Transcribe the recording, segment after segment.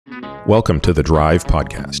Welcome to the Drive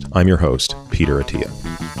Podcast. I'm your host, Peter Attia.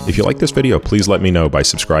 If you like this video, please let me know by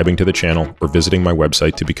subscribing to the channel or visiting my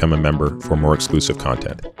website to become a member for more exclusive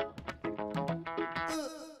content.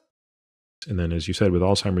 And then, as you said, with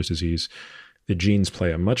Alzheimer's disease, the genes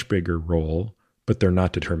play a much bigger role, but they're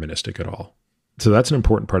not deterministic at all. So that's an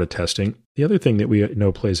important part of testing. The other thing that we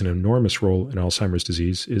know plays an enormous role in Alzheimer's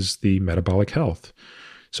disease is the metabolic health.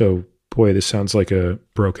 So, boy, this sounds like a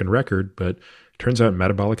broken record, but turns out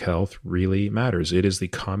metabolic health really matters. It is the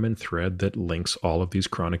common thread that links all of these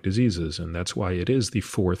chronic diseases, and that's why it is the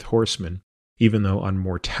fourth horseman, even though on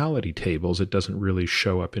mortality tables, it doesn't really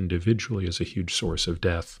show up individually as a huge source of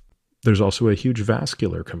death. There's also a huge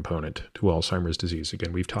vascular component to Alzheimer's disease.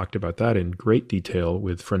 Again, we've talked about that in great detail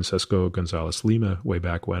with Francisco Gonzalez Lima way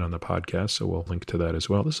back when on the podcast, so we'll link to that as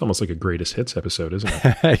well. This is almost like a greatest hits episode, isn't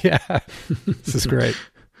it? Yeah, this is great.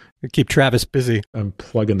 Keep Travis busy. I'm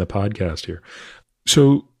plugging the podcast here.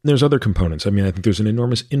 So there's other components. I think there's an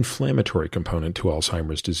enormous inflammatory component to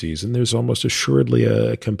Alzheimer's disease, and there's almost assuredly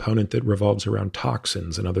a component that revolves around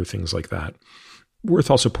toxins and other things like that.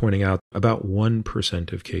 Worth also pointing out, about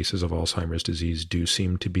 1% of cases of Alzheimer's disease do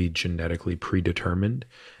seem to be genetically predetermined.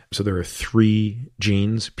 So there are three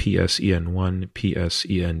genes, PSEN1,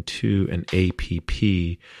 PSEN2, and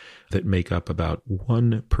APP, that make up about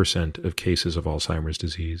 1% of cases of Alzheimer's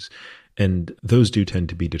disease, and those do tend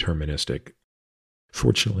to be deterministic.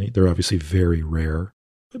 Fortunately, they're obviously very rare,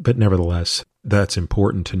 but nevertheless, that's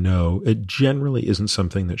important to know. It generally isn't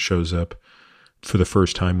something that shows up for the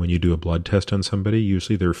first time when you do a blood test on somebody.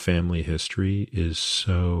 Usually their family history is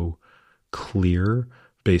so clear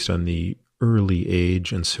based on the early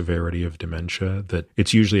age and severity of dementia that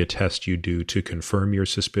it's usually a test you do to confirm your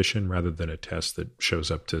suspicion rather than a test that shows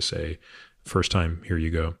up to say, first time, here you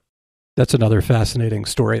go. That's another fascinating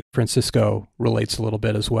story. Francisco relates a little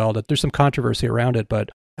bit as well, that there's some controversy around it, but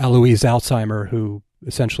Alois Alzheimer, who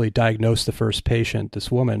essentially diagnosed the first patient, this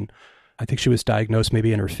woman, I think she was diagnosed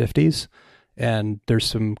maybe in her 50s. And there's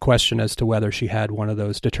some question as to whether she had one of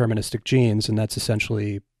those deterministic genes. And that's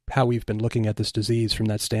essentially how we've been looking at this disease from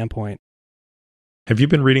that standpoint. Have you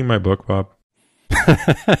been reading my book, Bob?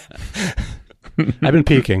 I've been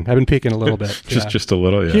peeking a little bit. Just a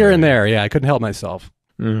little, yeah. Here and there, yeah. I couldn't help myself.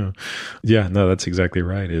 Yeah, no, that's exactly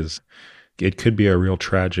right. It could be a real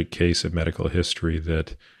tragic case of medical history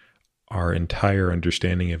that our entire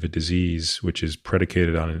understanding of a disease, which is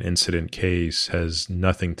predicated on an incident case, has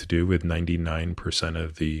nothing to do with 99%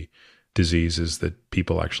 of the diseases that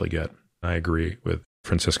people actually get. I agree with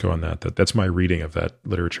Francisco on that. That's my reading of that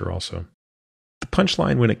literature also. The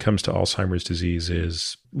punchline when it comes to Alzheimer's disease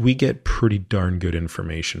is we get pretty darn good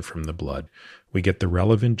information from the blood. We get the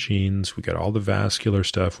relevant genes, we get all the vascular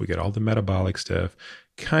stuff, we get all the metabolic stuff,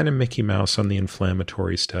 kind of Mickey Mouse on the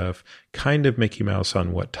inflammatory stuff, kind of Mickey Mouse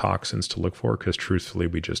on what toxins to look for, because truthfully,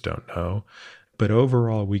 we just don't know. But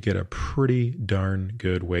overall, we get a pretty darn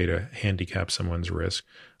good way to handicap someone's risk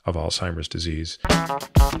of Alzheimer's disease.